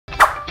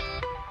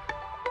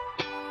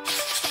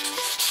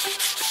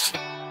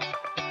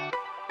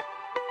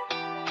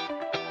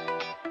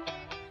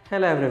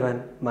Hello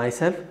everyone,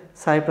 myself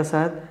Sai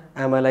Prasad.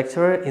 I am a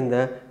lecturer in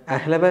the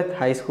Ahmedabad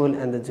High School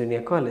and the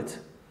Junior College.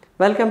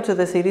 Welcome to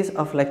the series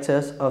of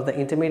lectures of the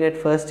Intermediate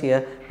First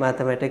Year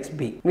Mathematics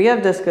B. We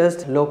have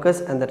discussed locus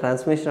and the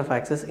transmission of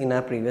axis in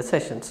our previous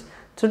sessions.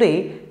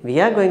 Today we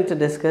are going to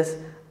discuss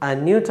a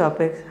new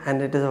topic,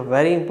 and it is a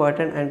very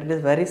important and it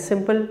is very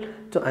simple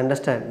to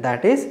understand,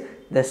 that is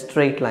the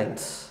straight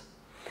lines,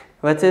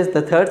 which is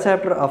the third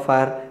chapter of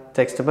our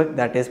textbook,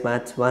 that is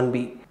Maths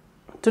 1B.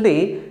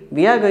 Today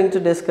we are going to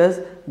discuss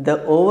the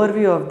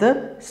overview of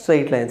the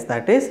straight lines,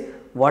 that is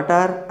what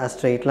are a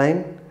straight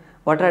line,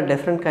 what are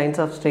different kinds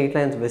of straight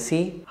lines we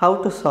see,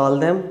 how to solve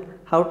them,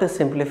 how to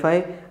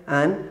simplify,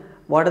 and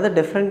what are the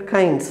different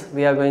kinds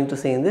we are going to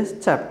see in this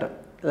chapter.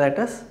 Let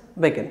us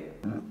begin.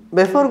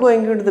 Before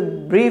going into the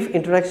brief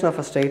introduction of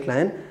a straight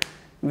line,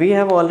 we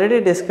have already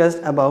discussed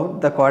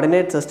about the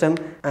coordinate system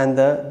and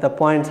the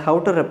points how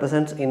to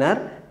represent in our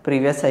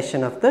previous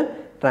session of the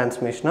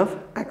transmission of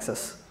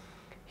axis.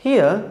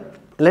 Here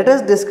let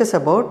us discuss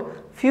about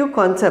few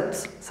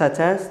concepts such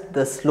as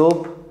the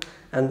slope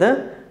and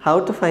the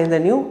how to find the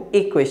new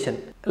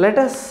equation. Let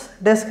us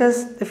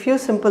discuss a few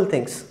simple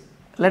things.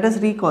 Let us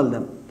recall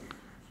them.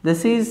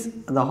 This is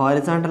the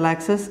horizontal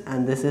axis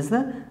and this is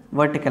the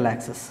vertical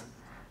axis.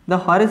 The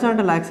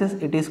horizontal axis,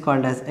 it is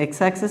called as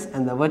x-axis,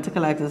 and the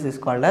vertical axis is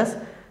called as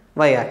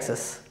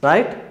y-axis,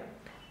 right?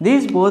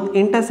 These both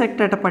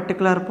intersect at a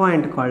particular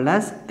point called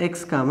as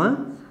x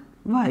comma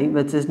y,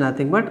 which is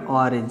nothing but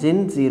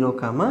origin 0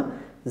 comma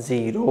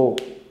 0,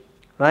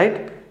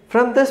 right?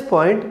 From this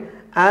point,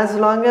 as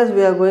long as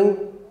we are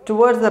going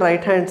towards the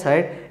right hand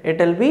side, it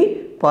will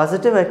be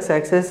positive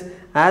x-axis.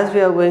 As we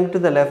are going to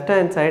the left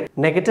hand side,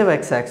 negative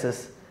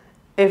x-axis.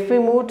 If we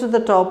move to the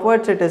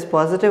topwards, it is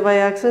positive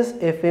y-axis.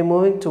 If we are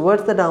moving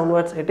towards the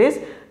downwards, it is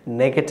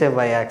negative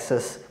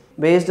y-axis.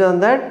 Based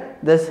on that,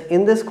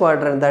 in this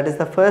quadrant, that is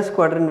the first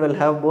quadrant, will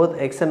have both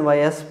x and y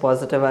as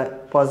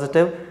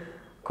positive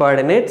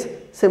coordinates.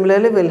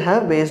 Similarly, we will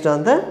have based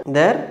on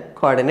their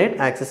coordinate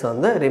axis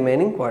on the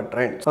remaining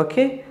quadrants.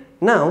 Okay.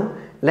 Now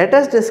let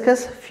us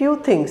discuss few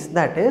things.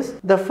 That is,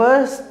 the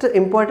first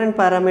important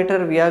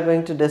parameter we are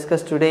going to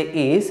discuss today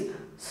is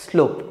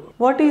slope.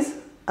 What is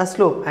a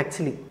slope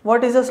actually?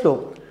 What is a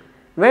slope?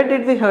 Where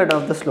did we heard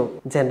of the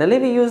slope? Generally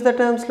we use the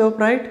term slope,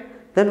 right?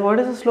 Then what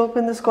is a slope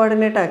in this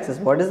coordinate axis?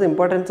 What is the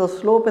importance of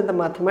slope in the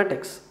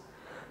mathematics?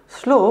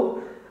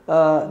 Slope,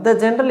 the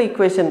general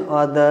equation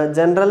or the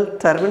general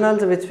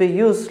terminology which we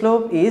use,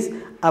 slope is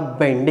a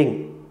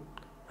bending,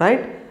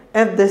 right?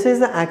 If this is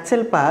the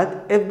actual path,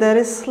 if there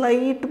is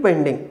slight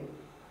bending,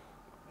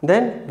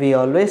 then we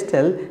always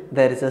tell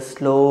there is a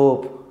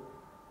slope.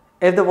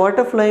 If the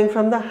water flowing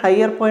from the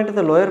higher point to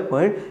the lower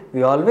point,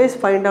 we always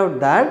find out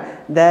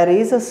that there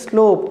is a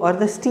slope or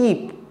the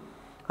steep,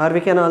 or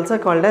we can also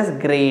call it as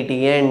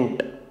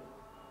gradient.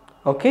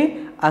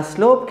 Okay, a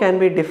slope can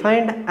be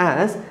defined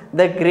as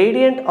the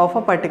gradient of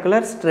a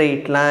particular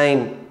straight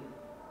line.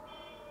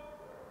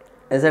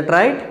 Is it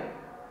right?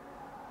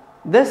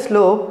 This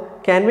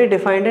slope can be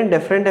defined in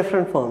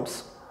different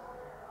forms.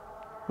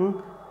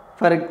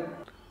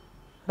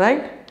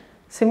 Right?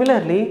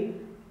 Similarly,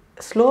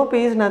 slope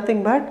is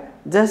nothing but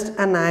just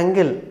an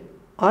angle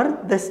or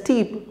the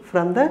steep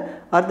from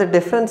the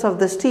difference of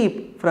the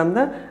steep from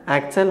the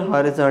actual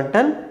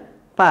horizontal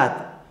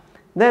path.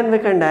 Then we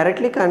can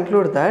directly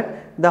conclude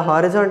that the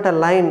horizontal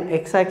line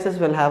x-axis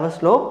will have a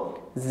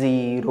slope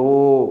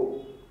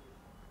 0,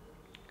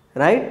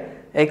 right?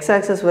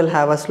 X-axis will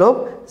have a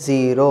slope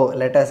 0.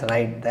 Let us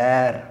write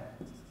there.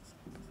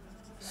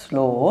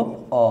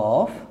 Slope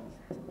of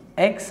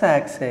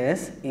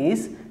x-axis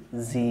is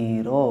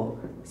 0.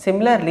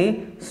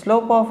 Similarly,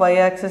 slope of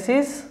y-axis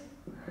is,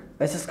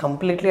 which is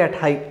completely at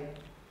height.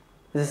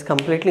 This is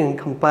completely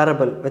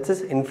incomparable, which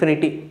is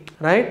infinity,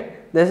 right?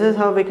 This is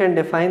how we can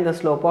define the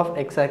slope of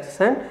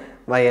x-axis and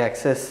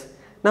y-axis.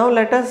 Now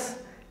let us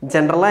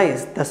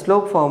generalize the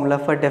slope formula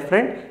for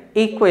different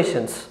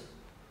equations.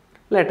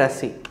 Let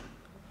us see.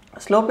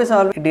 Slope is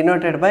always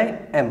denoted by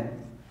m.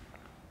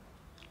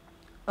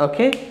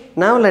 Okay.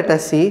 Now let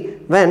us see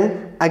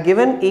when a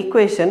given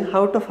equation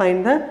how to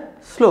find the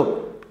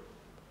slope.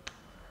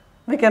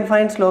 We can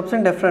find slopes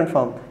in different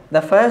form.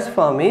 The first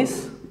form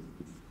is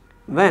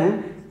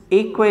when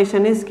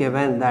equation is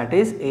given, that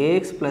is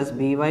ax plus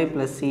by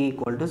plus c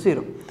equal to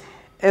 0.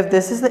 If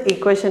this is the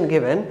equation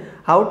given,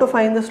 how to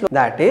find the slope?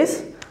 That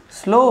is,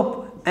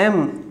 slope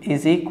m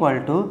is equal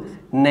to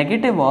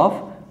negative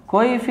of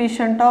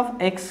coefficient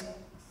of x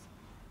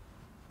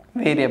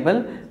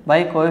variable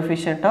by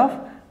coefficient of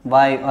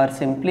y, or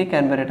simply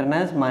can be written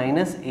as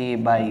minus a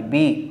by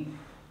b.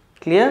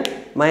 Clear?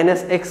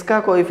 Minus x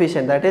ka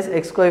coefficient, that is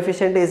x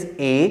coefficient is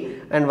a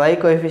and y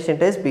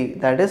coefficient is b,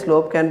 that is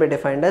slope can be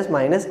defined as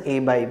minus a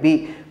by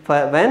b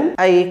for when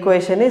a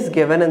equation is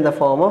given in the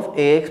form of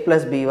ax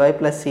plus by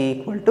plus c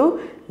equal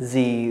to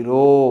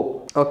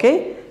 0.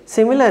 Okay.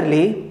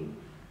 Similarly,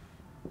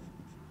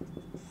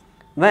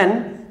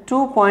 when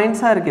 2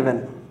 points are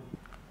given,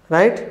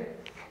 right?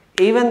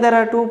 Even there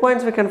are 2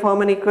 points, we can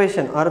form an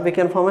equation or we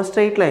can form a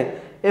straight line.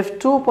 If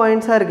 2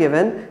 points are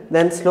given,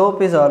 then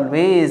slope is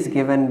always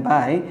given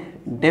by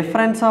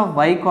difference of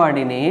y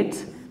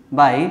coordinates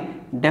by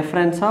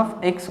difference of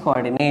x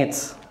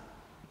coordinates.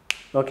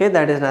 Okay,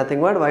 that is nothing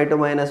but y2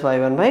 minus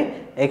y1 by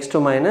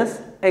x2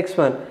 minus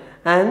x1.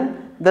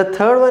 And the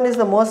third one is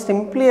the most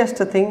simplest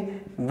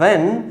thing,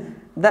 when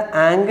the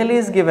angle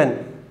is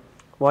given.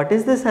 What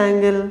is this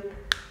angle?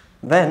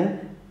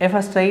 When if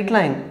a straight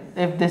line,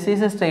 if this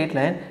is a straight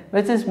line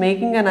which is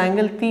making an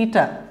angle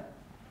theta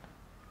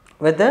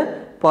with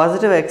the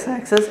positive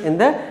x-axis in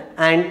the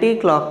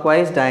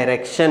anti-clockwise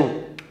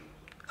direction.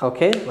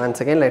 Okay, once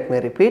again let me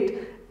repeat.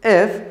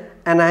 If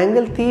an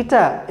angle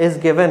theta is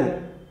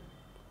given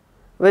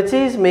which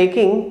is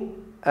making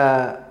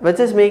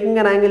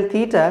an angle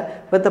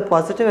theta with the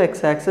positive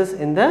x-axis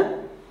in the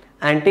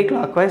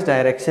anti-clockwise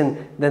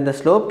direction, then the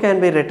slope can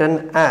be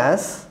written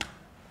as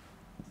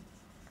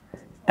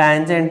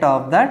tangent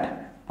of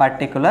that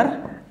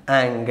particular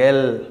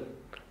angle.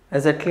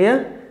 Is it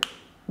clear?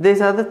 These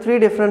are the three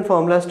different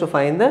formulas to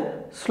find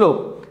the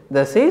slope.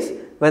 This is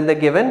when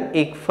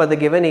for the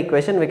given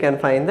equation we can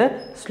find the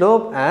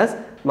slope as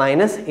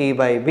minus a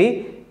by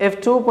b. If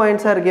 2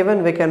 points are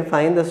given, we can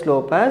find the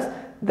slope as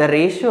the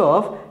ratio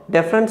of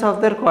difference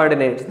of their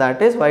coordinates,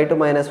 that is y2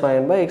 minus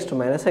y1 by x2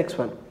 minus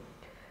x1.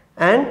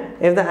 And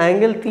if the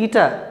angle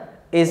theta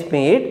is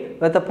made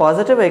with a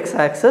positive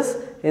x-axis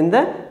in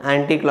the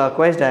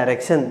anti-clockwise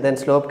direction, then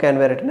slope can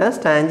be written as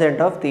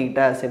tangent of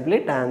theta, simply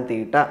tan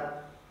theta.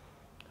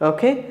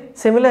 Okay.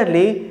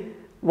 Similarly,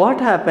 what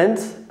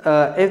happens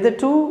if the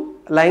two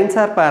lines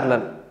are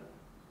parallel,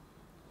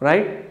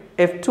 right?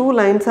 If two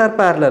lines are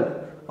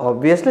parallel,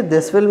 obviously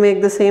this will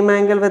make the same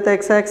angle with the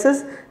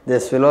x-axis,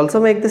 this will also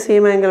make the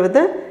same angle with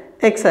the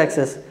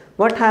x-axis.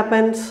 What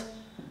happens?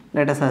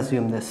 Let us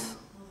assume this.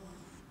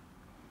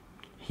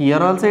 Here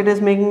also it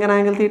is making an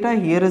angle theta,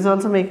 here is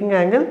also making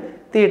angle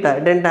theta,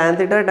 then tan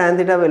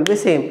theta will be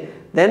same.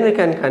 Then we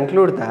can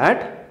conclude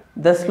that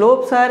the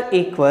slopes are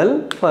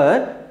equal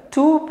for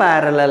two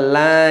parallel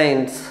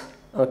lines.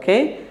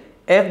 Okay,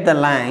 if the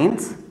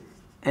lines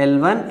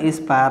L1 is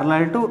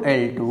parallel to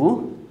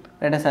L2,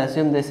 let us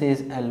assume this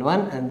is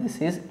L1 and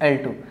this is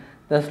L2.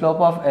 The slope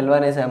of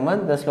L1 is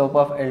M1, the slope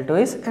of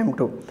L2 is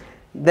M2.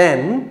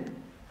 Then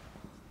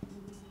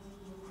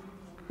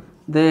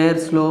their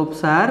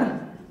slopes are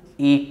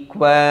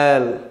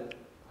equal,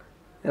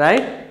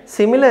 right?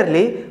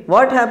 Similarly,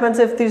 what happens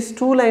if these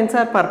two lines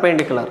are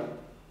perpendicular?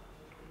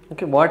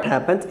 Okay, what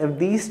happens if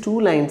these two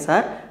lines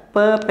are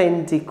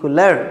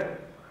perpendicular?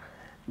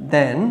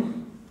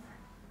 Then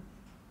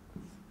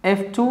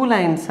if two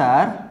lines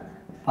are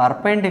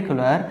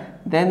perpendicular,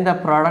 then the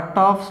product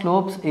of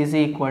slopes is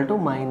equal to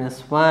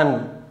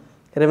 -1.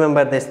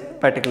 Remember this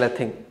particular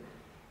thing.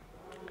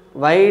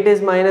 Why it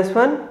is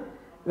 -1?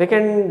 We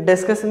can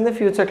discuss in the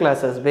future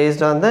classes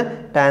based on the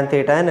tan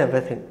theta and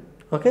everything.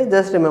 Okay,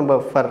 just remember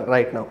for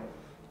right now.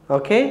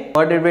 Okay,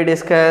 what did we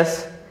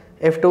discuss?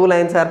 If two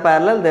lines are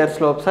parallel, their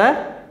slopes are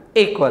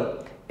equal.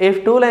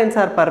 If two lines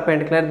are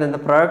perpendicular, then the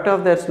product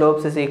of their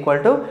slopes is equal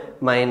to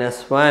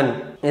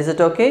 -1. Is it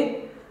okay?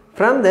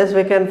 From this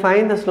we can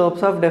find the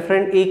slopes of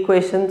different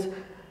equations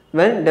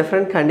when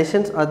different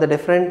conditions or the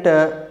different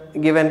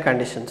given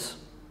conditions.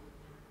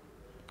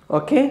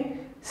 Okay.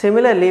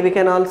 Similarly, we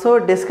can also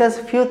discuss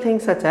few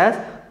things such as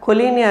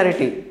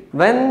collinearity.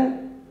 When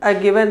a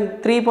given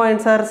 3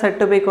 points are said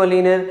to be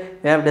collinear,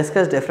 we have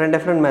discussed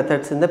different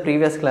methods in the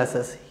previous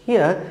classes.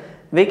 Here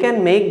we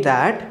can make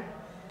that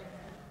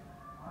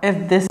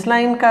if this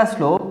line ka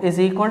slope is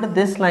equal to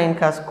this line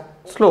ka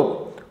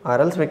slope,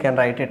 or else we can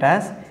write it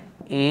as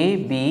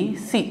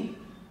ABC.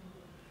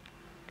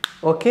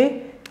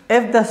 Okay,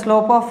 if the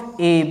slope of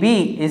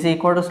AB is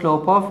equal to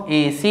slope of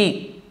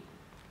AC,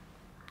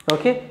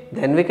 okay,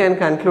 then we can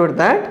conclude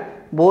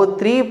that both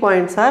 3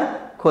 points are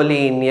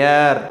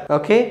collinear.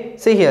 Okay,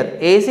 see here,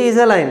 AC is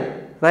a line,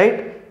 right?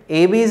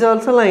 AB is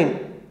also line.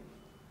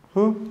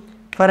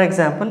 For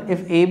example,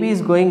 if AB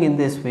is going in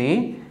this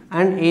way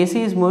and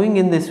AC is moving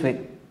in this way,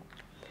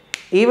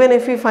 even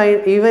if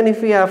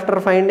we after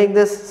finding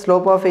this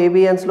slope of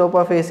AB and slope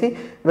of AC,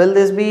 will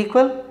this be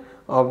equal?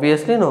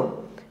 Obviously no.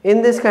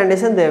 In this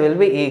condition they will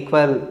be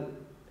equal.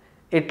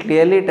 It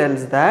clearly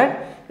tells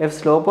that if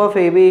slope of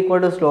AB equal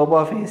to slope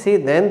of AC,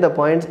 then the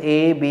points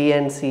A, B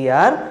and C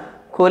are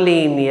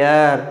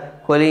collinear.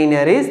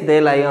 Collinear is they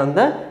lie on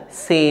the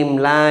same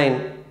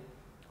line.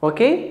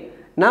 Okay.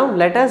 Now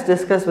let us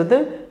discuss with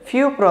a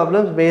few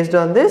problems based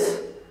on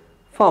this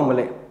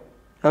formula.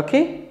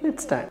 Okay,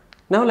 let's start.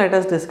 Now let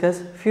us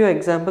discuss few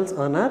examples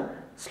on our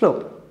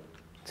slope.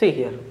 See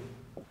here,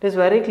 it is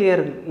very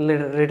clearly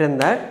written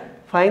that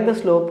find the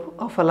slope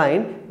of a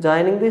line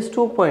joining these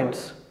 2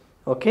 points.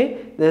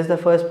 Okay, this is the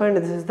first point,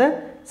 this is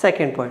the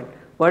second point.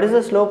 What is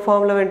the slope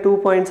formula when 2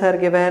 points are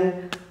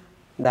given?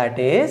 That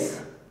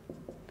is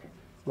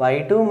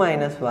y2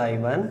 minus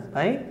y1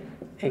 by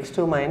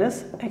x2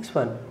 minus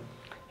x1.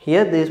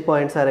 Here these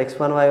points are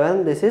x1,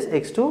 y1, this is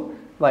x2,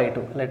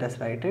 y2. Let us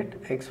write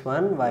it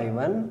x1,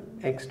 y1,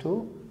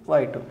 x2,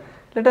 y2.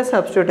 Let us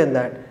substitute in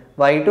that.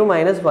 y2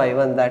 minus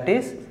y1, that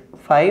is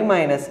 5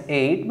 minus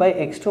 8 by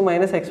x2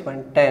 minus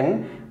x1.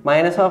 10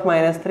 minus of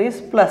minus 3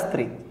 is plus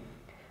 3.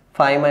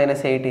 5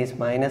 minus 8 is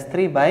minus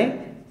 3 by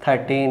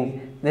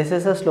 13. This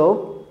is the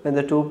slope when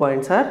the 2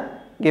 points are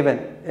given.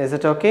 Is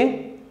it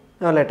okay?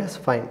 Now let us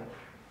find.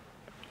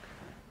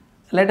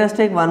 Let us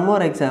take one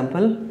more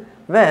example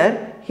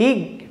where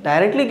he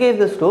directly gave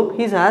the slope.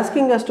 He is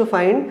asking us to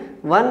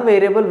find one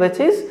variable which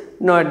is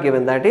not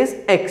given, that is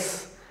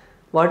x.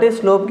 What is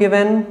slope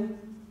given?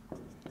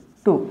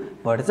 2.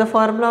 What is the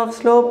formula of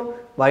slope?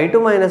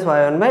 y2 minus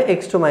y1 by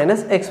x2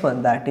 minus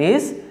x1, that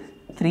is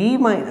 3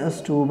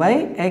 minus 2 by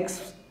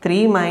x,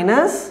 3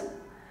 minus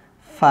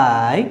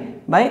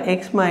 5 by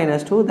x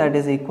minus 2, that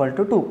is equal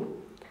to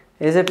 2.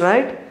 Is it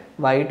right?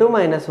 y2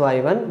 minus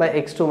y1 by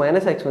x2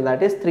 minus x1,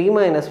 that is 3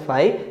 minus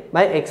 5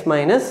 by x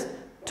minus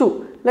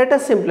 2. Let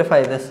us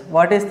simplify this.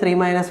 What is 3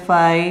 minus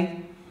 5?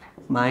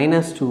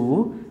 Minus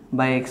 2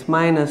 by x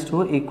minus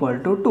 2 equal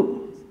to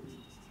 2.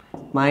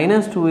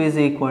 Minus 2 is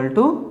equal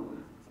to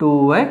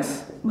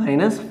 2x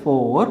minus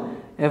 4.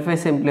 If we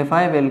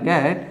simplify, we will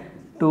get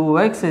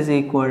 2x is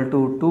equal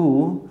to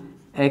 2,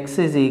 x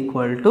is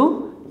equal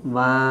to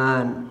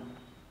 1.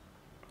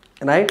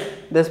 Right?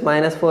 This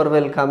minus 4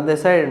 will come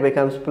this side, it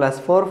becomes plus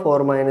 4.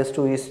 4 minus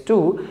 2 is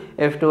 2.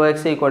 If 2x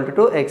is equal to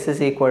 2, x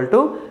is equal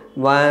to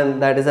 1.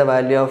 That is the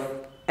value of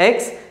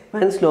x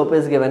when slope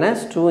is given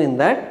as 2 in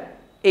that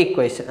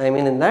equation,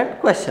 in that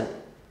question.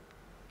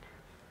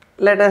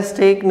 Let us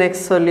take next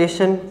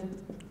solution.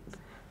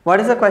 What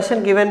is the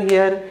question given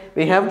here?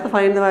 We have to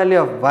find the value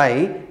of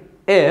y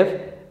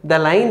if the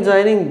line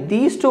joining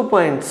these 2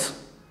 points,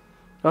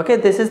 okay,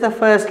 this is the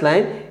first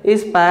line,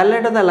 is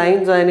parallel to the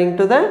line joining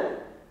to the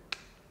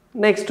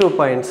next 2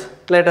 points.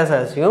 Let us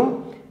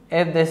assume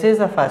if this is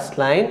the first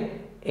line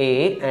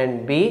A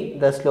and B,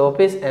 the slope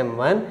is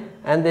m1,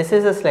 and this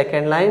is the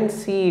second line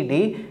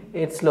CD,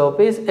 its slope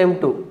is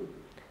m2.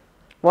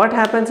 What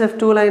happens if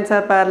 2 lines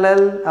are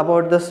parallel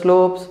about the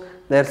slopes?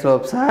 Their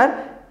slopes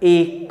are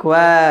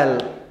equal.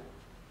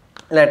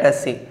 Let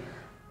us see.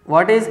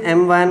 What is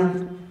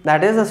m1?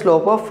 That is the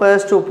slope of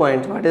first 2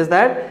 points. What is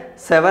that?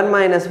 7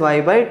 minus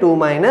y by 2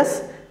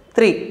 minus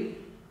 3.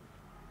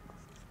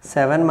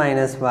 7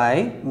 minus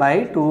y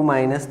by 2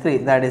 minus 3,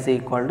 that is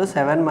equal to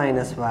 7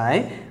 minus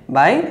y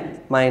by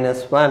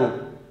minus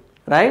 1.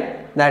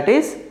 Right? That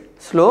is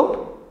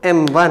slope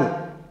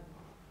m1.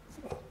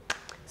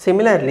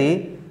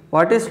 Similarly,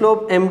 what is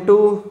slope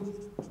m2?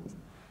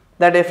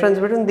 The difference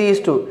between these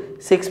two,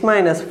 6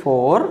 minus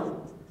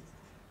 4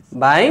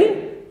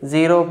 by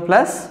 0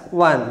 plus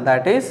 1,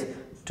 that is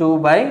 2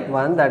 by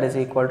 1, that is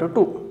equal to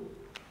 2.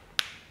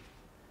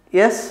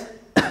 Yes,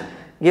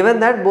 given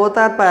that both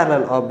are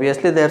parallel,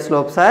 obviously their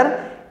slopes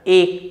are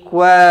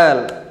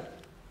equal.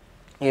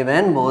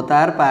 Even both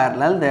are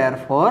parallel,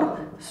 therefore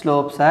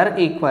slopes are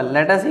equal.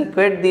 Let us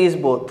equate these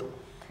both.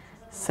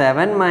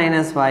 7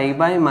 minus y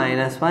by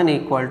minus 1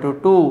 equal to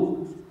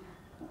 2.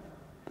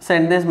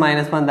 Send this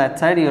minus 1 that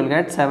side, you will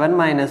get 7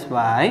 minus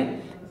y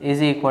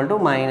is equal to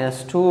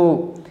minus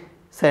 2.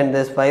 Send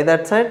this y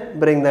that side,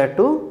 bring that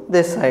to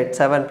this side.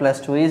 7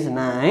 plus 2 is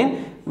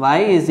 9, y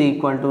is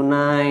equal to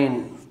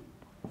 9.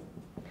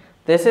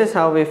 This is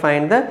how we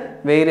find the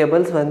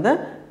variables when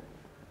the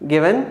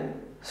given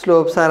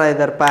slopes are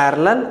either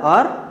parallel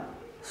or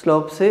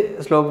slope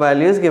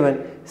value is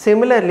given.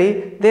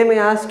 Similarly, they may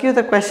ask you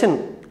the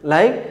question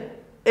like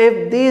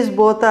if these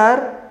both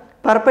are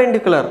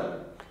perpendicular.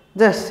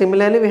 Just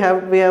similarly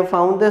we have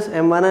found this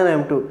m1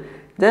 and m2.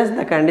 Just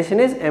the condition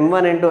is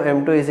m1 into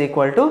m2 is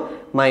equal to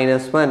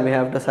minus 1. We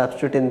have to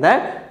substitute in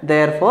that.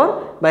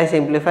 Therefore, by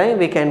simplifying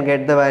we can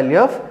get the value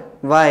of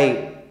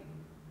y.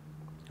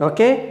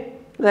 Okay.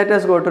 Let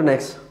us go to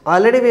next.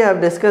 Already we have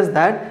discussed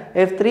that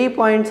if 3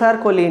 points are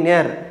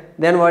collinear,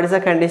 then what is the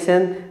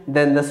condition?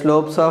 Then the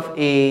slopes of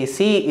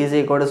AC is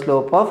equal to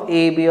slope of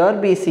AB or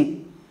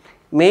BC.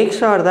 Make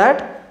sure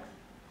that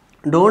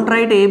don't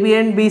write AB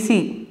and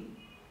BC.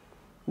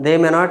 They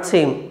may not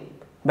seem.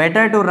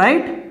 Better to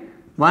write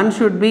one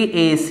should be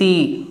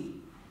AC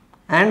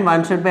and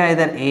one should be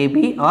either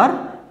AB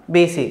or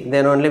BC.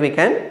 Then only we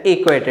can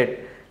equate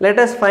it. Let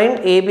us find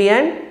AB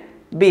and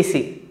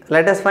BC.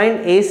 Let us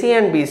find AC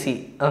and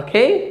BC.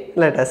 Okay,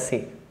 let us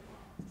see.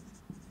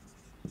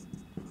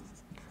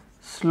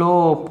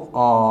 Slope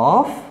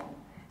of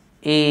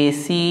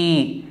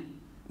AC.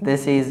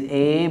 This is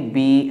A,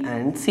 B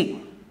and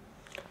C.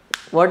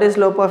 What is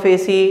slope of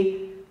AC?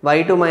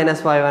 y2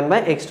 minus y1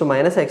 by x2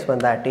 minus x1,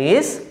 that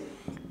is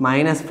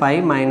minus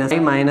 5 minus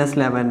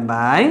 11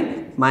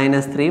 by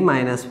minus 3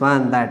 minus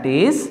 1, that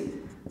is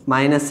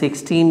minus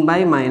 16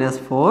 by minus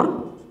 4,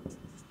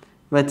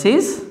 which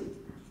is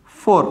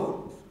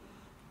 4.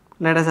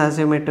 Let us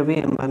assume it to be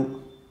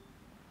m1.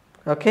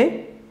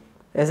 Okay,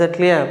 is it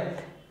clear?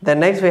 Then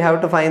next we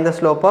have to find the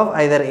slope of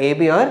either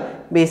AB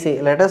or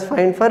BC. Let us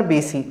find for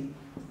BC.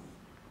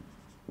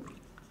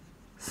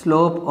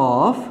 Slope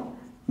of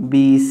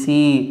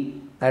BC,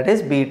 that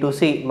is B to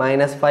C,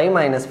 minus 5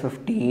 minus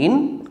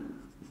 15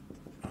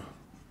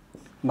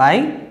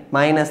 by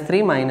minus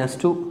 3 minus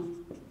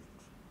 2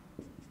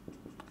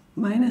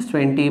 minus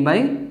 20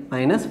 by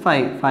minus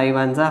 5. 5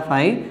 ones are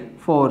 5,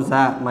 4s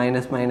are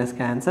minus minus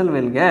cancel,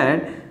 will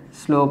get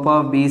slope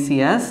of BC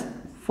as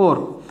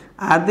 4.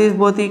 Are these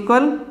both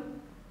equal?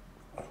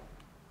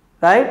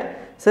 Right?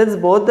 Since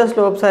both the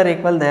slopes are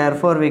equal,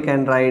 therefore we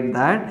can write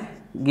that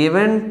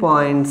given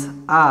points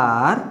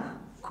are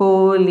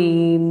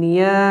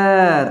collinear.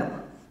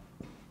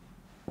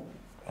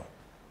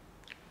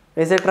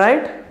 Is it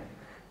right?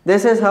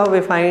 This is how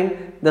we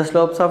find the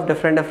slopes of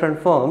different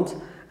forms,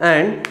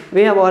 and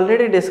we have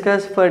already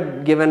discussed for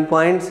given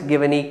points,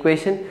 given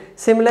equation.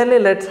 Similarly,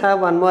 let's have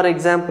one more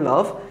example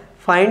of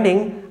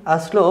finding a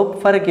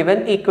slope for a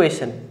given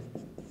equation.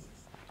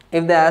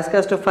 If they ask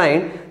us to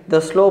find the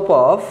slope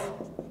of,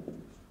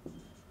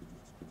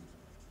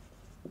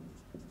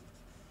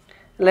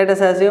 let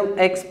us assume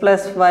x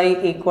plus y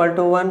equal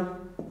to 1,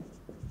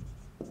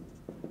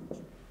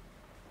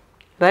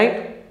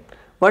 right?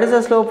 What is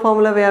the slope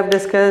formula we have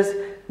discussed?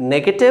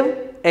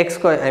 Negative x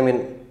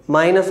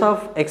minus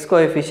of x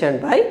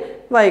coefficient by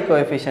y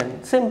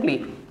coefficient.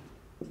 Simply,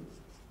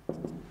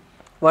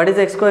 what is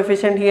x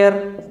coefficient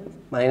here?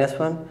 Minus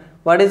 1.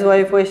 What is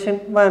y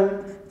coefficient?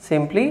 1.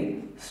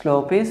 Simply,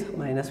 slope is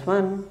minus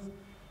 1.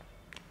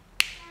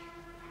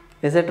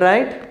 Is it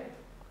right?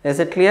 Is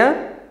it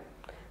clear?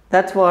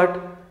 That's what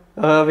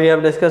we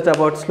have discussed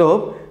about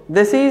slope.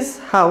 This is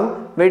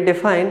how we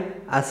define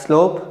a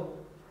slope.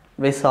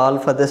 We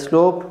solve for the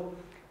slope.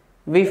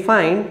 We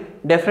find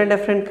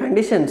different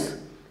conditions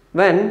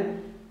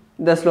when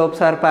the slopes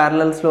are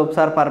parallel, slopes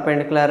are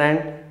perpendicular,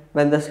 and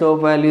when the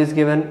slope value is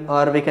given,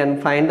 or we can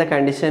find the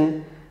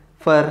condition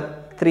for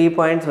 3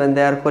 points when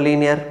they are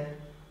collinear.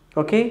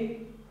 Okay,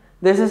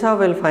 this is how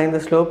we'll find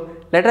the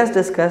slope. Let us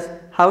discuss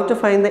how to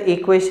find the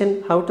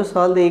equation, how to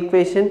solve the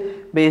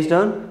equation based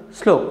on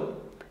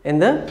slope in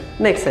the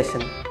next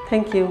session.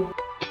 Thank you.